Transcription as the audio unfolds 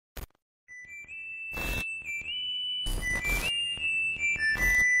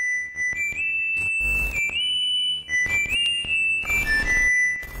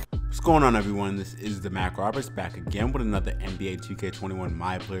going on, everyone? This is the Mac Roberts back again with another NBA 2K21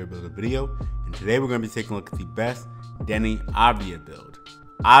 My Player Builder video, and today we're going to be taking a look at the best Deni Avdija build.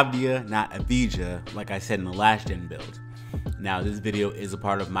 Avdija, not Avdija, like I said in the last gen build. Now, this video is a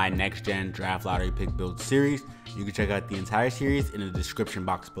part of my next gen draft lottery pick build series. You can check out the entire series in the description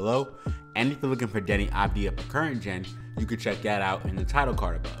box below, and if you're looking for Deni Avdija for current gen, you can check that out in the title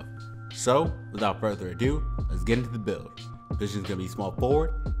card above. So, without further ado, let's get into the build. Position's gonna be small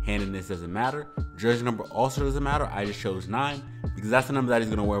forward, handedness doesn't matter, jersey number also doesn't matter. I just chose 9 because that's the number that he's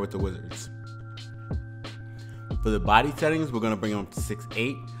gonna wear with the Wizards. For the body settings, we're gonna bring him up to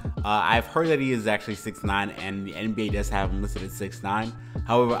 6'8". I've heard that he is actually 6'9", and the NBA does have him listed at 6'9".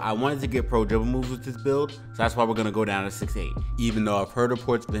 However, I wanted to get pro dribble moves with this build, so that's why we're gonna go down to 6'8", even though I've heard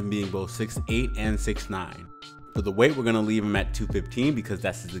reports of him being both 6'8" and 6'9". For the weight, we're gonna leave him at 215 because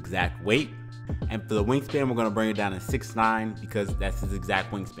that's his exact weight. And for the wingspan, we're going to bring it down to 6'9" because that's his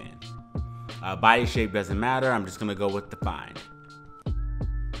exact wingspan. Body shape doesn't matter. I'm just going to go with defined.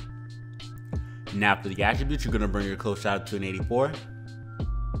 Now for the attributes, you're going to bring your close shot up to an 84.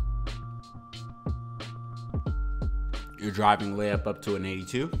 Your driving layup up to an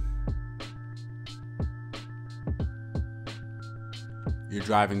 82. Your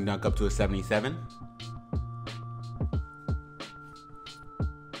driving dunk up to a 77.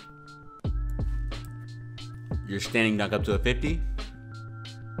 Your standing dunk up to a 50,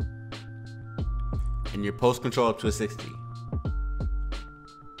 and your post control up to a 60.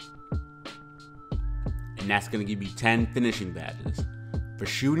 And that's going to give you 10 finishing badges. For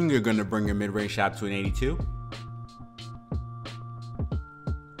shooting, you're going to bring your mid-range shot up to an 82,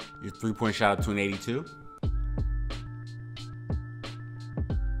 your three-point shot up to an 82,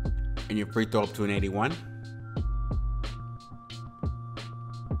 and your free throw up to an 81.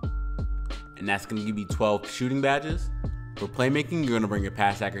 And that's going to give you 12 shooting badges. For playmaking, you're going to bring your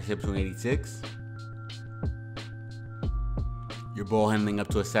pass accuracy up to an 86, your ball handling up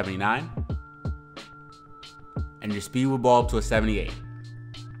to a 79, and your speed with ball up to a 78.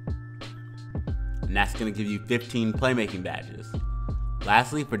 And that's going to give you 15 playmaking badges.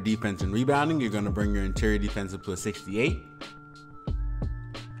 Lastly, for defense and rebounding, you're going to bring your interior defense up to a 68,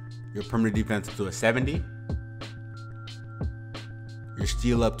 your perimeter defense up to a 70, your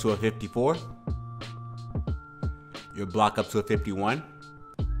steal up to a 54, your block up to a 51,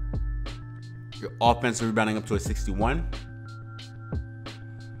 your offensive rebounding up to a 61,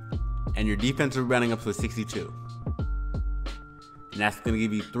 and your defensive rebounding up to a 62. And that's going to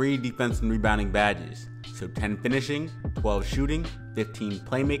give you 3 defense and rebounding badges. So 10 finishing, 12 shooting, 15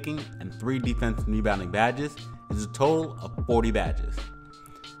 playmaking, and 3 defense and rebounding badges is a total of 40 badges.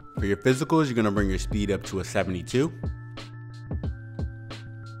 For your physicals, you're going to bring your speed up to a 72,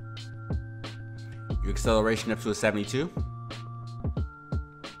 your acceleration up to a 72,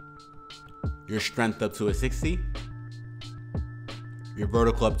 your strength up to a 60, your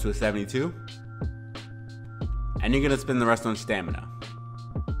vertical up to a 72, and you're going to spend the rest on stamina.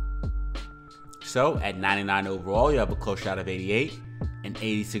 So at 99 overall, you have a close shot of 88, an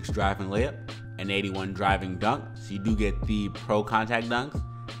 86 driving layup, an 81 driving dunk, so you do get the pro contact dunks,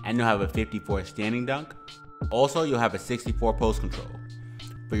 and you'll have a 54 standing dunk. Also, you'll have a 64 post control.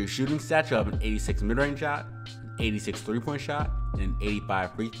 For your shooting stats, you'll have an 86 mid-range shot, an 86 three-point shot, and an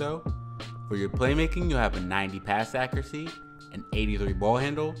 85 free throw. For your playmaking, you'll have a 90 pass accuracy, an 83 ball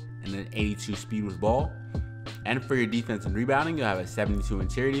handle, and an 82 speed with ball. And for your defense and rebounding, you'll have a 72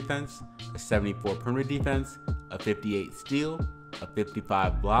 interior defense, a 74 perimeter defense, a 58 steal, a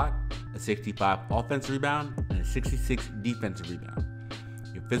 55 block, a 65 offensive rebound, and a 66 defensive rebound.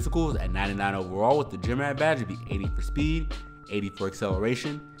 Your physicals at 99 overall with the gym rat badge would be 80 for speed, 80 for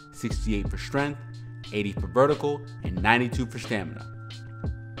acceleration, 68 for strength, 80 for vertical, and 92 for stamina.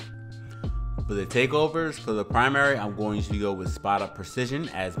 For the takeovers, for the primary, I'm going to go with spot up precision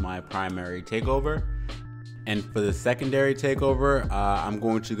as my primary takeover. And for the secondary takeover, I'm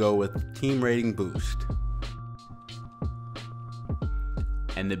going to go with team rating boost.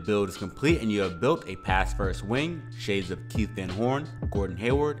 And the build is complete, and you have built a pass first wing, shades of Keith Van Horn, Gordon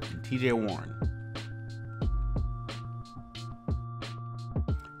Hayward, and TJ Warren.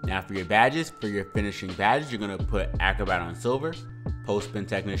 Now for your badges, for your finishing badges, you're going to put Acrobat on silver, Post Spin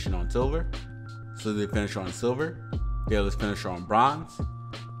Technician on silver, Slippery Finisher on silver, Fearless Finisher on bronze,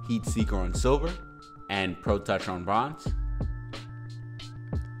 Heat Seeker on silver, and Pro Touch on bronze.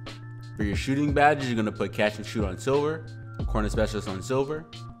 For your shooting badges, you're going to put Catch and Shoot on silver, Corner Specialist on silver,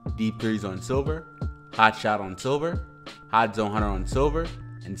 Deep Threes on silver, Hot Shot on silver, Hot Zone Hunter on silver,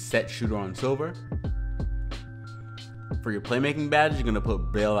 and Set Shooter on silver. For your playmaking badges, you're going to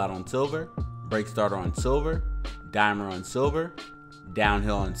put Bailout on silver, Break Starter on silver, Dimer on silver,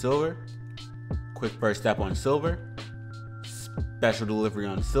 downhill on silver, quick first step on silver, special delivery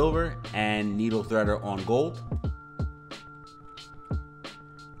on silver, and needle threader on gold.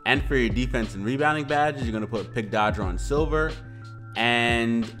 And for your defense and rebounding badges, you're going to put pick dodger on silver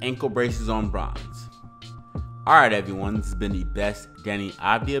and ankle braces on bronze. Alright everyone, this has been the best Deni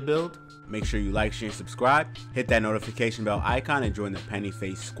Avdija build. Make sure you like, share, and subscribe. Hit that notification bell icon and join the Penny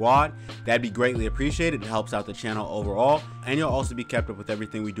Face squad. That'd be greatly appreciated. It helps out the channel overall. And you'll also be kept up with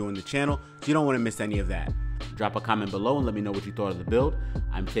everything we do in the channel, so you don't want to miss any of that. Drop a comment below and let me know what you thought of the build.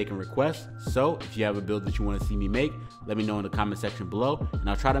 I'm taking requests, so if you have a build that you want to see me make, let me know in the comment section below, and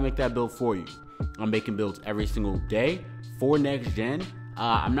I'll try to make that build for you. I'm making builds every single day for next gen.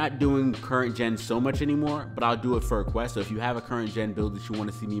 I'm not doing current gen so much anymore, but I'll do it for request. So if you have a current gen build that you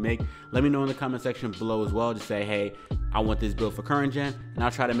want to see me make, let me know in the comment section below as well. Just say, hey, I want this build for current gen, and I'll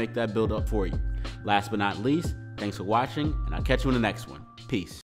try to make that build up for you. Last but not least, thanks for watching, and I'll catch you in the next one. Peace.